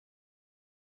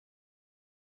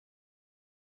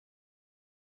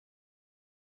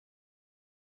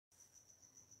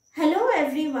Hello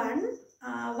everyone.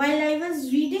 While I was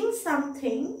reading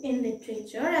something in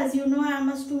literature, as you know I am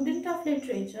a student of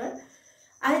literature,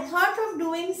 I thought of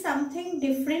doing something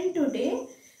different today,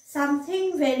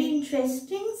 something very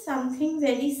interesting, something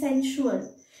very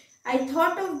sensual. I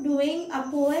thought of doing a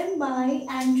poem by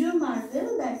Andrew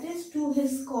Marvell, that is To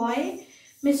His Coy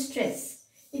Mistress.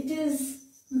 It is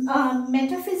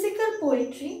metaphysical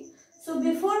poetry. So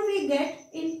before we get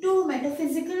into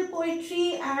metaphysical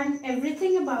poetry and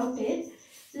everything about it,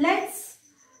 let's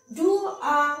do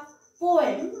a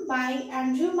poem by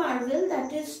Andrew Marvell,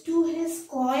 that is To His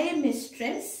Coy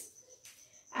Mistress.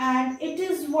 And it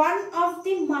is one of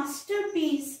the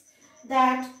masterpieces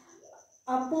that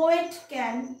a poet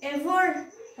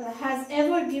has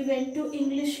ever given to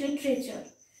English literature.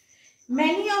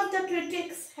 Many of the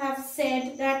critics have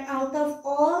said that out of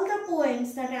all the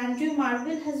poems that Andrew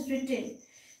Marvell has written,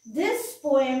 this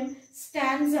poem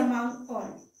stands among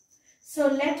all. So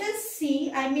let us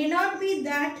see. I may not be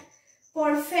that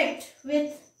perfect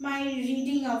with my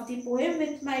reading of the poem,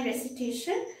 with my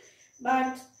recitation,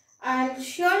 but I'll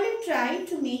surely try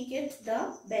to make it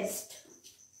the best.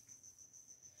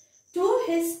 To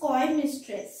His Coy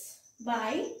Mistress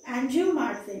by Andrew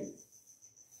Marvell.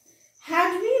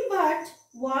 Had we but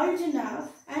world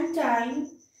enough and time,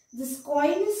 this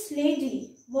coyness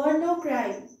lady were no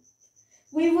crime.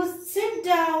 We would sit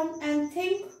down and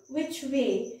think which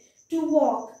way to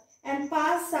walk and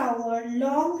pass our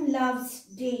long love's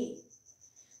day.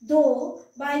 Though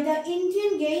by the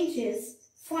Indian Ganges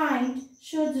find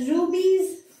should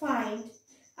rubies find,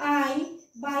 I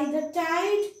by the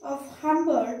tide of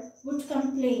Humber would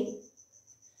complain.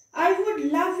 I would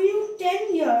love you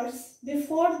 10 years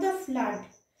before the flood,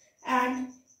 and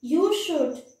you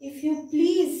should, if you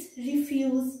please,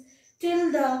 refuse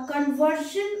till the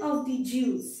conversion of the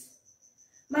Jews.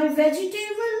 My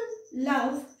vegetable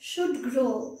love should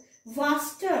grow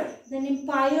vaster than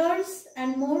empires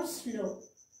and more slow,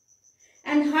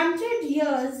 and 100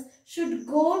 years should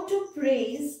go to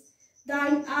praise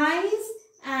thine eyes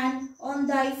and on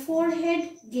thy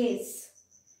forehead gaze.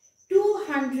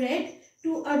 200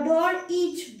 to adore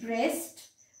each breast,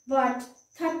 but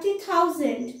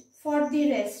 30,000 for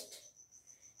the rest.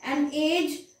 An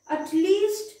age at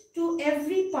least to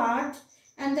every part,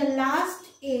 and the last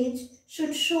age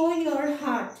should show your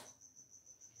heart.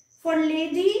 For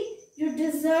lady, you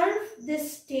deserve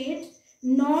this state,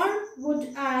 nor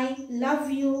would I love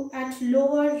you at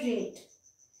lower rate.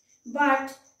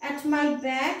 But at my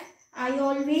back I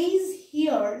always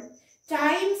hear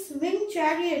time's winged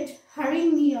chariot hurry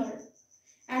near,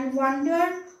 and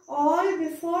wonder all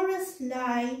before us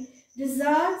lie,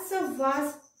 deserts of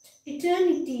vast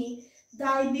eternity,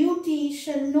 thy beauty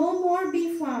shall no more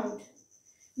be found,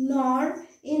 nor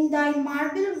in thy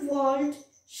marble vault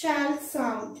shall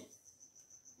sound.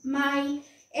 My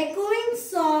echoing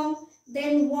song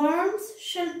then worms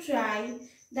shall try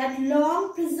that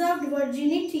long preserved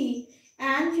virginity,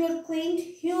 and your quaint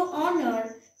hue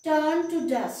honor turn to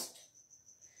dust.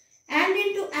 And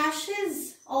into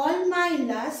ashes all my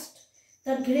lust,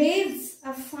 the grave's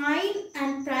a fine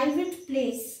and private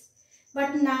place,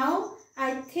 but now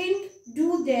I think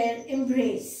do there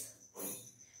embrace.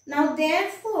 Now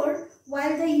therefore,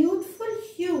 while the youthful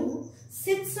hue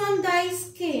sits on thy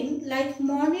skin like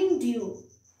morning dew,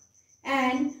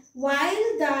 and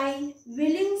while thy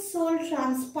willing soul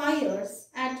transpires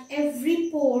at every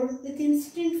pore with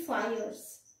instant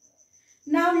fires,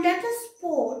 now let us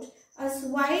sport us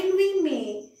while we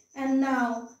may, and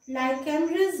now like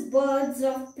amorous birds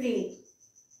of prey.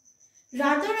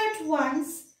 Rather at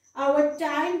once our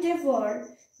time devour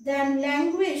than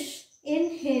languish in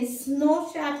his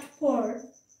snow-chapped pore.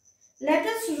 Let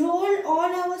us roll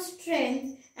all our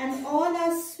strength and all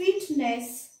our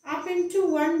sweetness up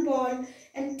into one ball,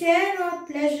 and tear our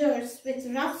pleasures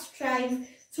with rough strife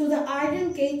through the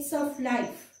iron gates of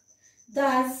life.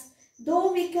 Thus,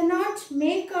 though we cannot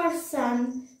make our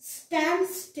sun stand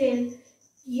still,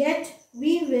 yet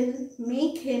we will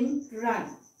make him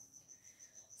run.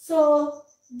 So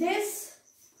this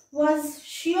is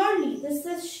surely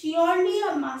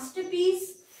a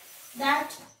masterpiece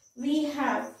that we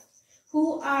have.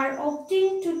 Who are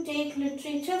opting to take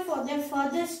literature for their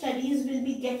further studies will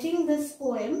be getting this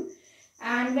poem.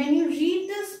 And when you read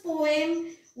this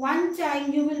poem one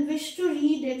time, you will wish to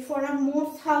read it for a more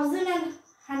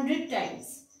 1,100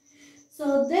 times.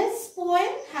 So this poem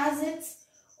has its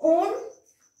own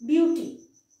beauty.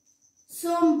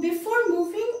 So before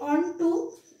moving on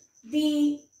to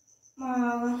the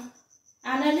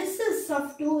analysis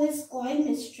of To His Coy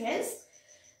Mistress,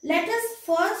 let us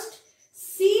first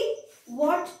see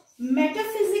what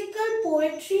metaphysical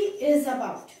poetry is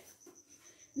about.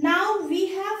 Now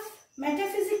we have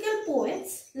metaphysical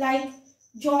poets like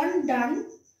John Donne.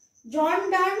 John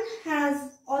Donne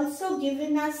has also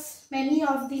given us many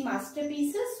of the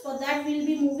masterpieces. For that we'll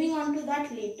be moving on to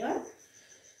that later.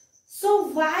 So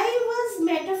why was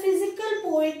metaphysical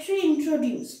poetry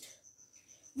introduced?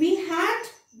 We had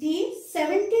the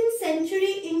 17th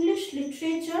century English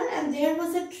literature and there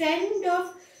was a trend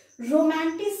of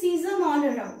romanticism all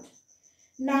around.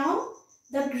 Now,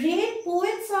 the great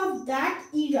poets of that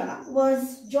era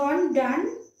was John Donne,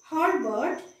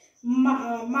 Herbert,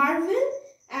 Marvell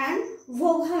and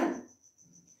Vaughan.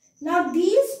 Now,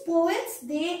 these poets,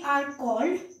 they are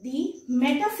called the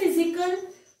metaphysical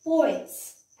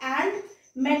poets. And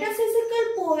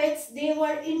metaphysical poets, they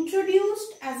were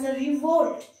introduced as a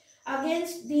revolt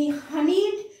against the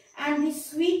honeyed and the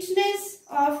sweetness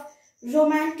of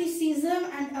romanticism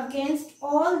and against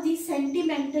all the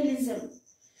sentimentalism.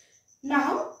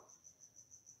 Now,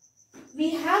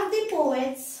 we have the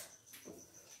poets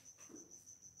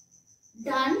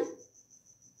Donne,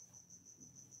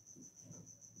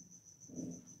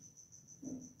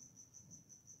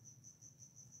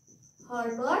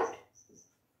 Herbert,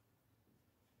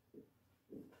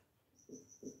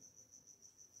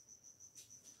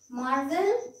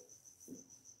 Marvell,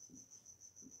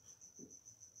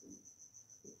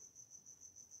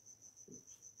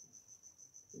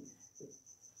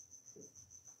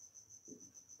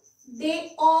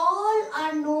 they all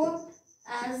are known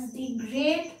as the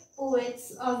great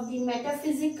poets of the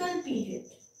metaphysical period.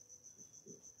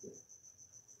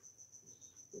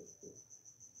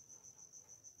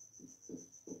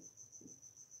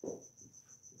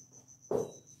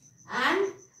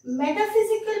 And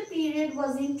metaphysical period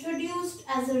was introduced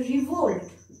as a revolt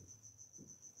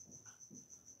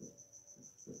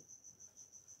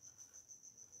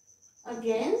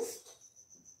against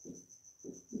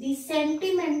the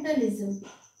sentimentalism.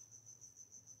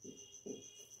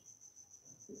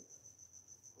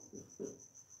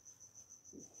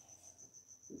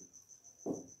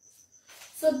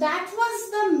 So that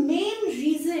was the main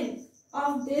reason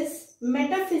of this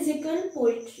metaphysical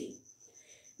poetry.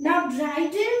 Now,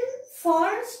 Dryden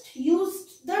first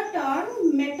used the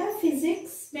term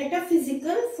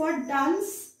metaphysical for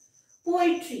Donne's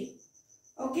poetry.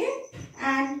 Okay,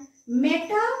 and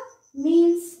meta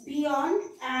means beyond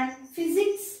and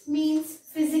physics means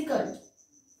physical.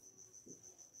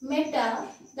 Meta,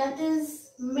 that is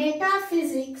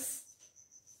metaphysics.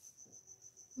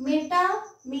 Meta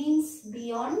means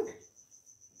beyond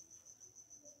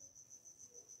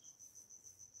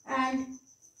and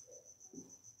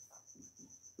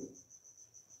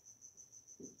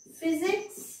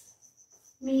physics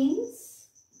means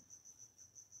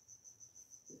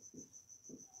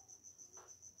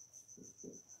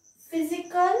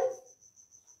physical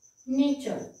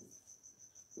nature.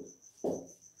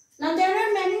 Now there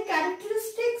are many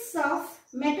characteristics of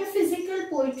metaphysical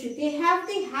poetry. They have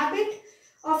the habit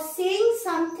of saying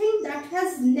something that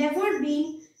has never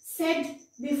been said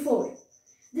before.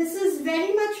 This is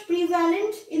very much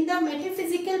prevalent in the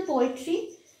metaphysical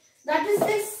poetry. That is,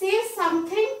 they say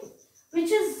something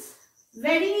which is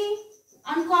very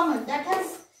uncommon, that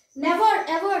has never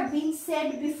ever been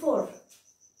said before.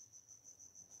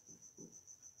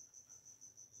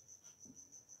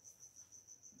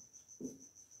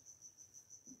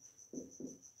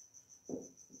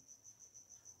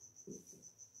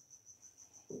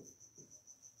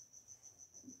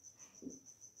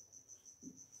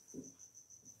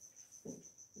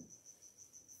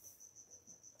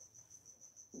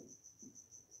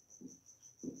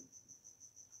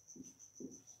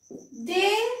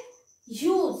 They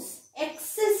use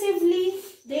excessively,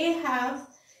 they have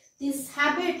this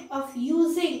habit of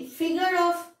using figure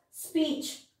of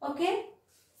speech. Okay,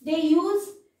 they use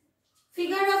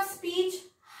figure of speech,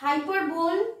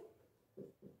 hyperbole,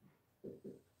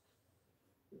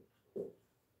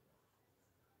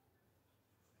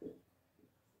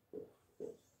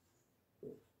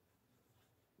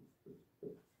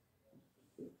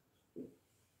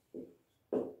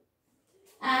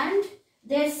 and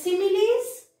their similes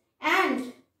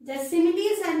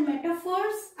and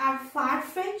metaphors are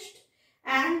far-fetched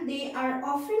and they are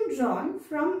often drawn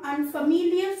from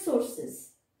unfamiliar sources.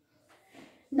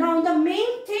 Now the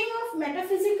main thing of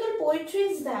metaphysical poetry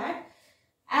is that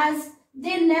as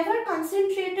they never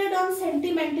concentrated on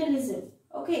sentimentalism,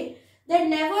 okay, they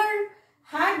never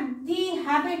had the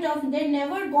habit of, they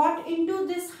never got into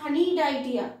this honeyed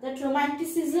idea that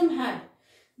romanticism had.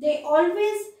 They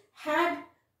always had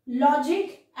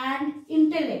logic and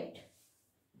intellect.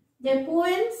 Their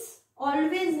poems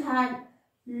always had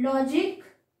logic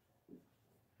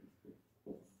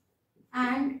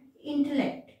and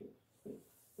intellect.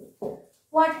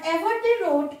 Whatever they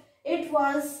wrote, it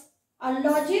was a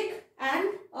logic and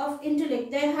of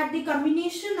intellect. They had the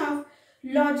combination of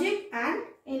logic and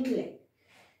intellect.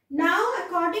 Now,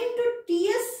 according to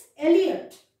T.S.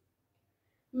 Eliot,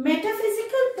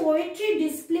 metaphysical poetry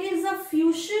displays a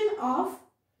fusion of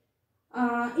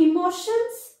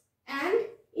emotions and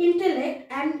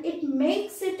intellect, and it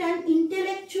makes it an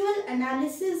intellectual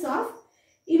analysis of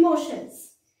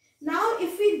emotions. Now,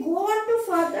 if we go on to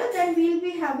further, then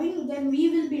we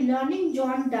will be learning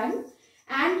John Donne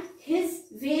and his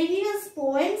various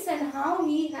poems and how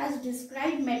he has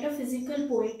described metaphysical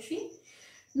poetry.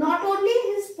 Not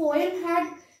only his poem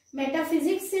had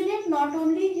metaphysics in it, not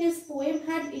only his poem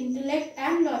had intellect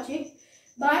and logic,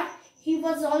 but he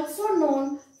was also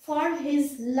known for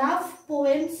his love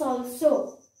poems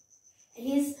also.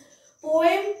 His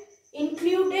poem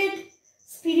included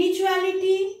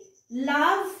spirituality,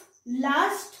 love,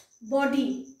 lust,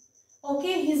 body.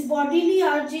 Okay, his bodily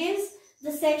urges,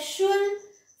 the sexual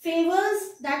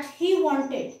favors that he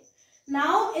wanted.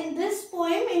 Now, in this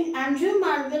poem, in Andrew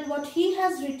Marvell, what he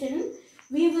has written,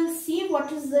 we will see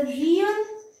what is the real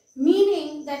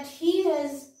meaning that he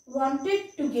has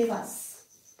wanted to give us.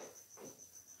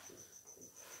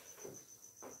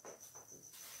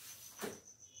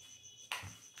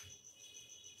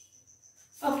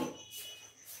 Okay,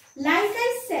 like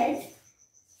I said,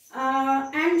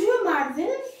 Andrew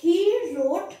Marvell, he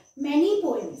wrote many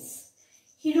poems.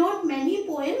 He wrote many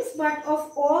poems, but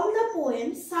of all the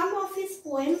poems, some of his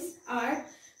poems are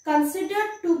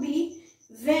considered to be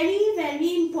very,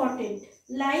 very important,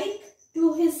 like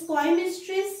To His Coy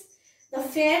Mistress, The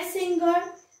Fair Singer,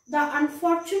 The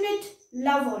Unfortunate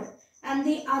Lover, and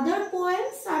the other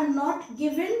poems are not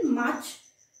given much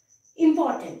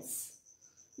importance.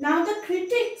 Now, the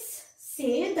critics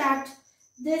say that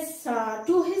this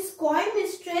To His Coy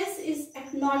Mistress is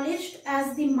acknowledged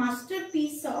as the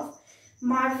masterpiece of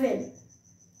Marvell.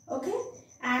 Okay,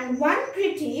 and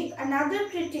another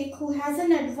critic who has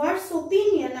an adverse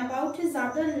opinion about his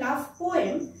other love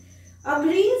poem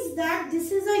agrees that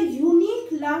this is a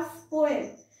unique love poem,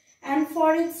 and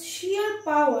for its sheer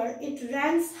power it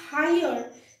ranks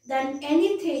higher than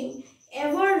anything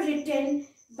ever written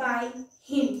by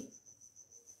him.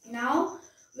 Now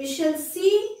we shall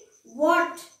see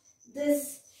what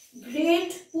this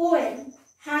great poem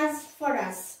has for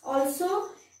us. Also,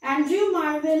 Andrew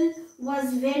Marvell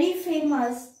was very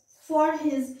famous for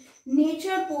his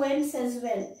nature poems as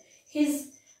well.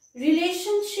 His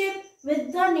relationship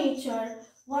with the nature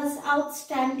was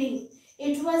outstanding.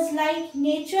 It was like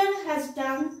nature has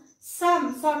done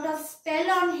some sort of spell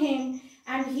on him,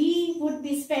 and he would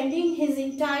be spending his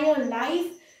entire life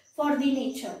for the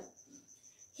nature.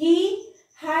 He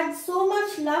had so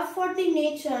much love for the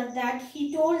nature that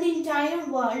he told the entire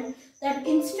world that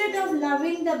instead of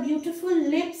loving the beautiful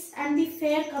lips and the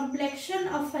fair complexion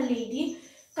of a lady,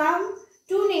 come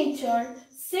to nature,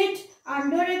 sit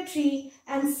under a tree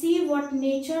and see what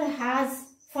nature has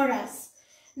for us.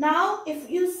 Now, if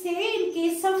you say in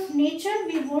case of nature,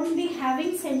 we won't be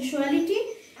having sensuality,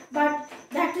 but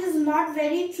that is not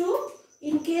very true.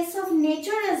 In case of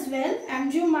nature as well,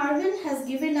 Andrew Marvell has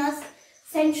given us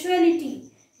sensuality,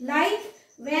 like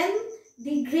when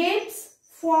the grapes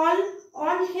fall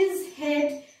on his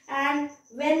head and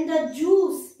when the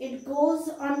juice, it goes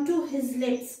onto his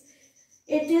lips.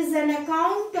 It is an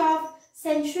account of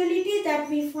sensuality that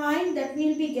we find that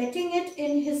we'll be getting it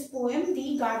in his poem,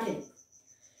 The Garden.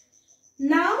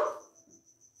 Now,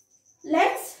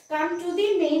 let's come to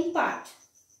the main part.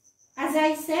 As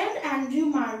I said, Andrew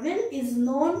Marvell is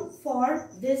known for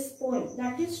this poem,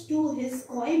 that is To His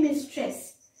Coy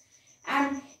Mistress.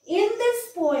 And in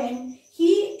this poem,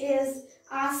 he is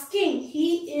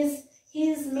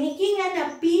making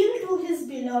an appeal to his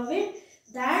beloved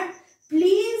that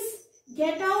please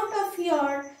get out of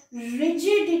your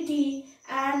rigidity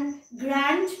and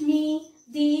grant me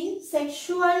the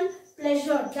sexual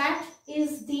pleasure. That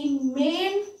is the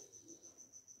main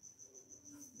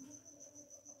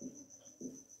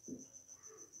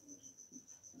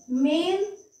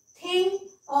thing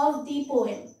of the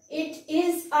poem. It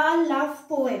is a love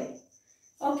poem.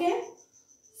 Okay,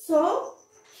 so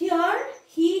here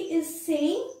he is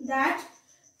saying that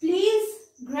please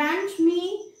grant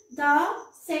me the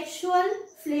sexual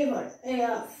favor.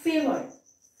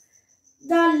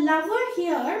 The lover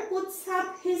here puts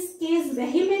up his case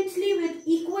vehemently with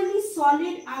equally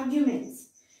solid arguments.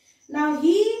 Now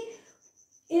he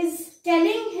is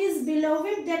telling his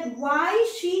beloved that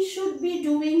why she should be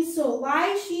doing so,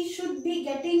 why she should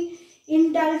be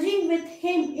indulging with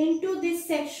him into this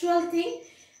sexual thing,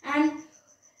 and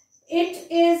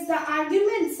the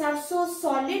arguments are so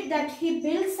solid that he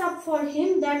builds up for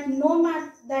him that no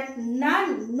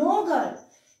girl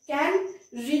can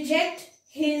reject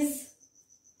his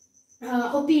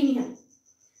opinion.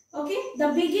 Okay, the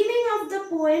beginning of the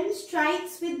poem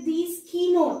strikes with these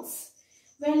keynotes.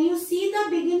 When you see the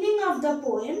beginning of the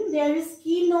poem, there is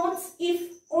keynotes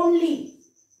if only.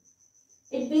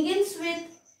 It begins with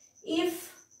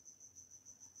if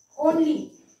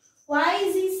only. Why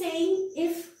is he saying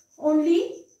if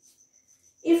only?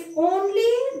 If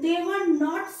only they were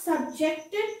not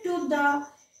subjected to the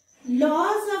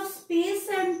laws of space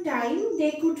and time,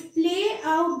 they could play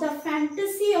out the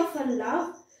fantasy of a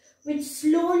love which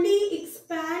slowly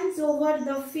expands over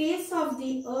the face of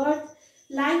the earth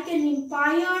like an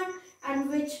empire and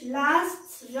which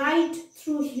lasts right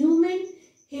through human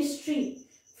history,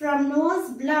 from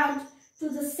Noah's blood to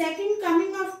the second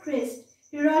coming of Christ,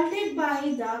 heralded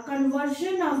by the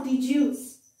conversion of the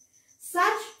Jews.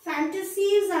 Such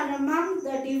fantasies are among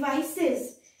the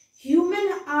devices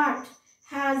human art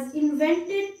has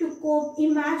invented to cope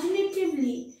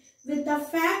imaginatively with the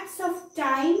facts of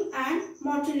time and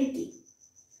mortality.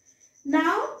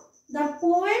 Now, the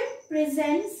poem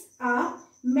presents a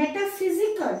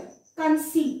metaphysical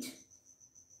conceit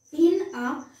in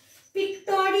a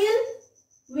pictorial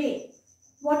way.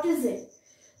 What is it?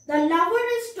 The lover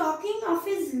is talking of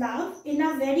his love in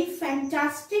a very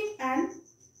fantastic and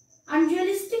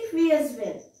unrealistic way as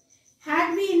well.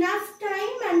 Had we enough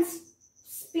time and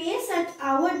space at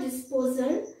our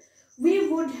disposal, we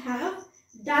would have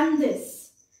done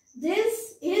this.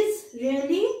 This is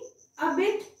really a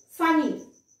bit funny.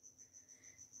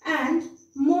 And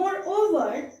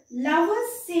moreover, lover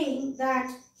saying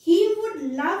that he would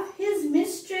love his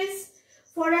mistress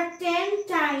for a 10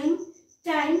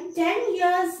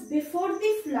 years before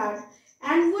the flood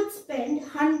and would spend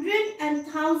hundreds and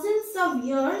thousands of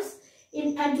years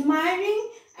in admiring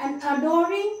and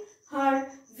adoring her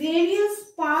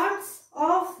various parts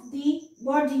of the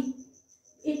body.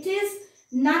 It is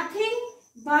nothing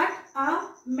but a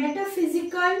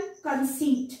metaphysical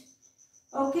conceit.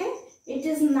 Okay? It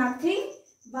is nothing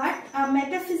but a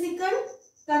metaphysical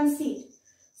conceit.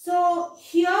 So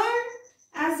here,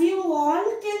 as you all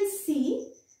can see,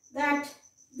 that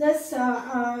this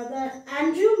the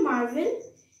Andrew Marvell,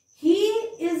 he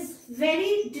is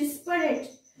very desperate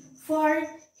for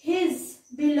his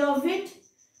beloved,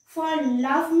 for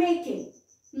lovemaking.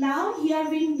 Now here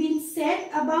been said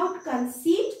about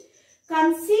conceit.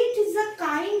 Conceit is a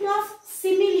kind of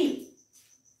simile.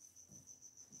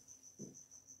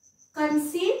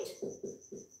 Conceit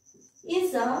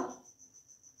is a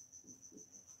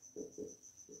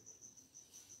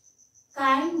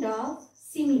kind of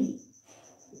simile.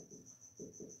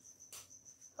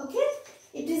 Okay?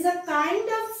 It is a kind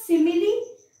of simile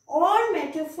or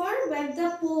metaphor where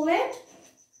the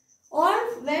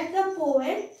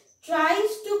poet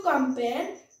tries to compare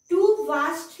two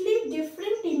vastly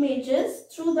different images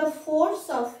through the force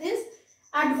of his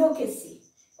advocacy.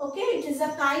 Okay? It is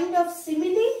a kind of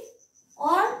simile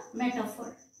or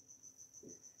metaphor.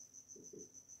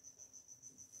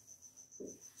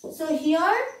 So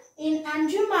here in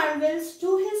Andrew Marvell's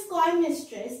To His Coy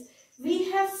Mistress,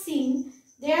 we have seen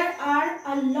there are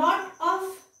a lot of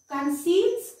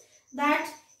conceits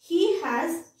that he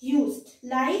has used.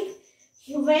 Like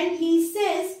when he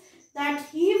says that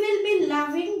he will be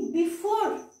loving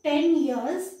before 10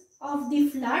 years of the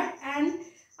flood, and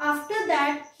after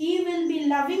that he will be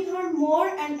loving her more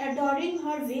and adoring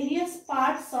her various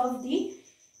parts of the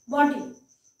body.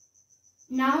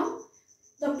 Now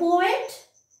the poet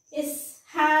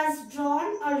has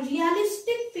drawn a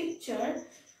realistic picture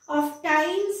of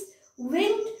time's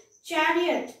winged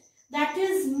chariot that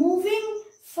is moving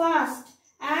fast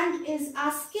and is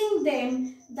asking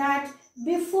them that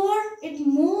before it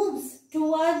moves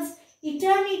towards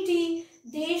eternity,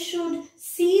 they should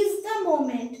seize the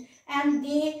moment and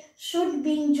they should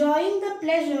be enjoying the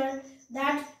pleasure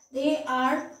that they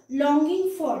are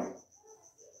longing for.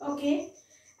 Okay,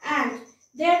 and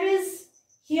there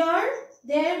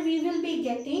we will be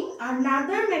getting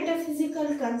another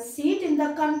metaphysical conceit in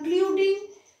the concluding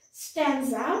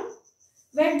stanza,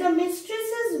 where the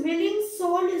mistress's willing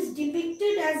soul is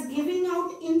depicted as giving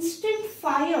out instant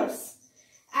fires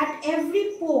at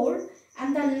every pore,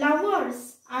 and the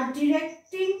lovers are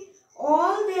directing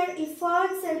all their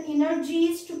efforts and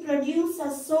energies to produce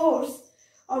a source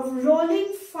of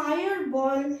rolling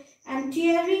fireball and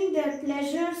tearing their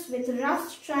pleasures with rough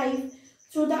strife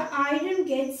through the iron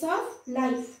gates of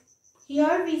life.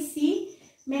 Here we see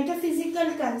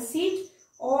metaphysical conceit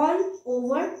all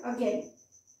over again.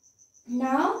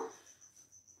 Now,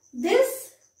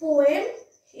 this poem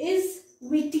is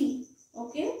witty,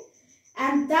 okay,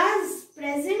 and thus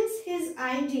presents his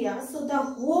idea. So the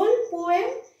whole poem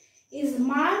is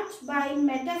marked by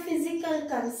metaphysical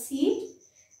conceit,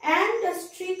 and a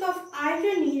streak of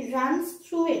irony runs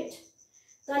through it.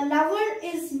 The lover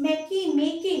is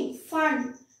making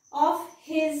fun of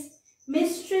his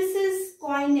mistress's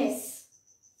coyness.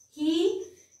 He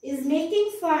is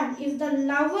making fun. If the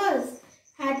lovers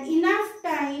had enough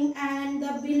time and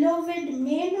the beloved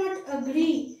may not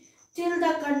agree till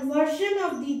the conversion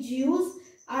of the Jews,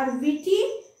 are witty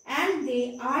and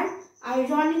they are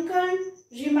ironical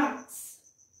remarks.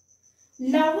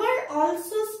 Lover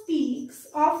also speaks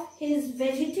of his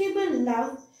vegetable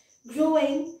love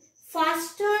growing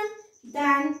faster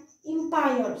than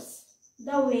empires.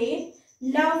 The way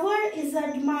lover is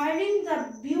admiring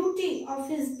the beauty of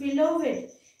his beloved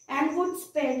and would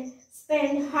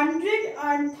spend hundreds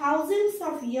and thousands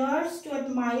of years to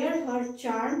admire her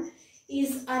charm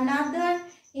is another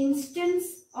instance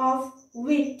of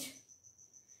wit.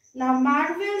 Now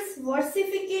Marvell's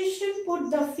versification put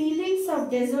the feelings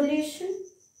of desolation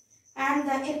and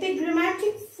the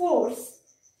epigrammatic force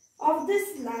of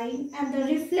this line and the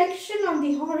reflection on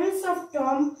the horrors of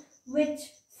Tom which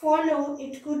follow.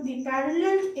 It could be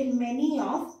paralleled in many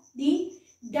of the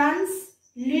Donne's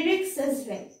lyrics as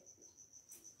well.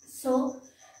 So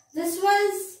this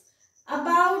was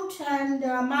about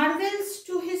Marvell's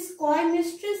To His Coy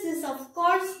Mistress is of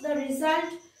course the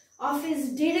result of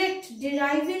his direct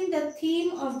deriving the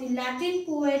theme of the Latin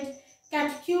poet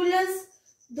Catullus,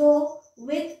 though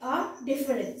with a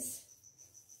difference.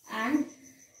 And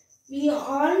we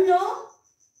all know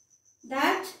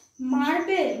that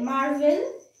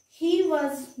Marvell, he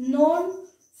was known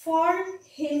for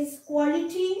his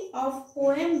quality of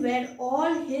poem where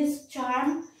all his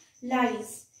charm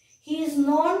lies. He is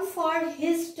known for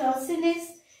his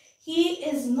terseness, he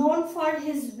is known for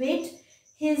his wit,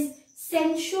 his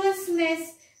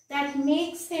sensuousness that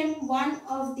makes him one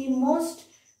of the most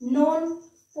known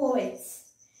poets.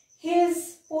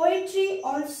 His poetry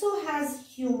also has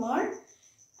humor,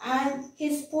 and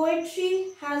his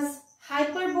poetry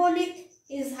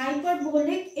is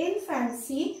hyperbolic in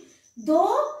fancy,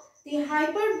 though the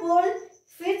hyperbole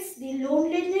fits the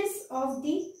loneliness of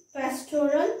the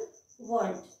pastoral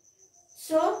world.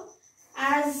 So,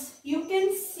 as you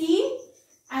can see,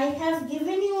 I have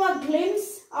given you a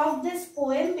glimpse of this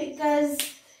poem because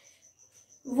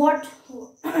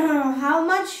how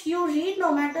much you read,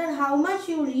 no matter how much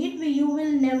you read, you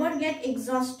will never get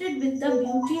exhausted with the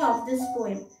beauty of this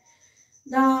poem.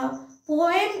 The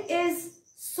poem is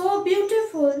so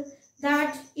beautiful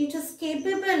that it is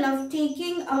capable of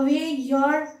taking away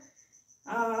your,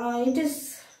 it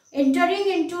is entering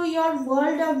into your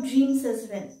world of dreams as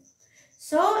well.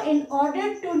 So in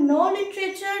order to know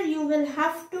literature, you will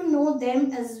have to know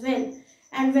them as well.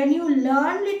 And when you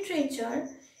learn literature,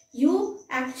 you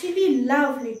actually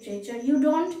love literature. You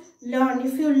don't learn.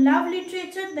 If you love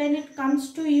literature, then it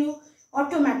comes to you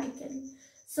automatically.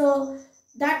 So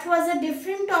that was a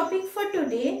different topic for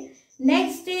today.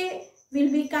 Next day,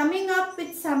 we'll be coming up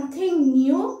with something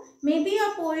new, maybe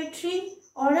a poetry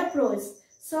or a prose.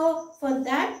 So for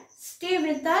that, stay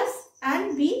with us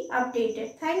and be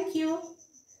updated. Thank you.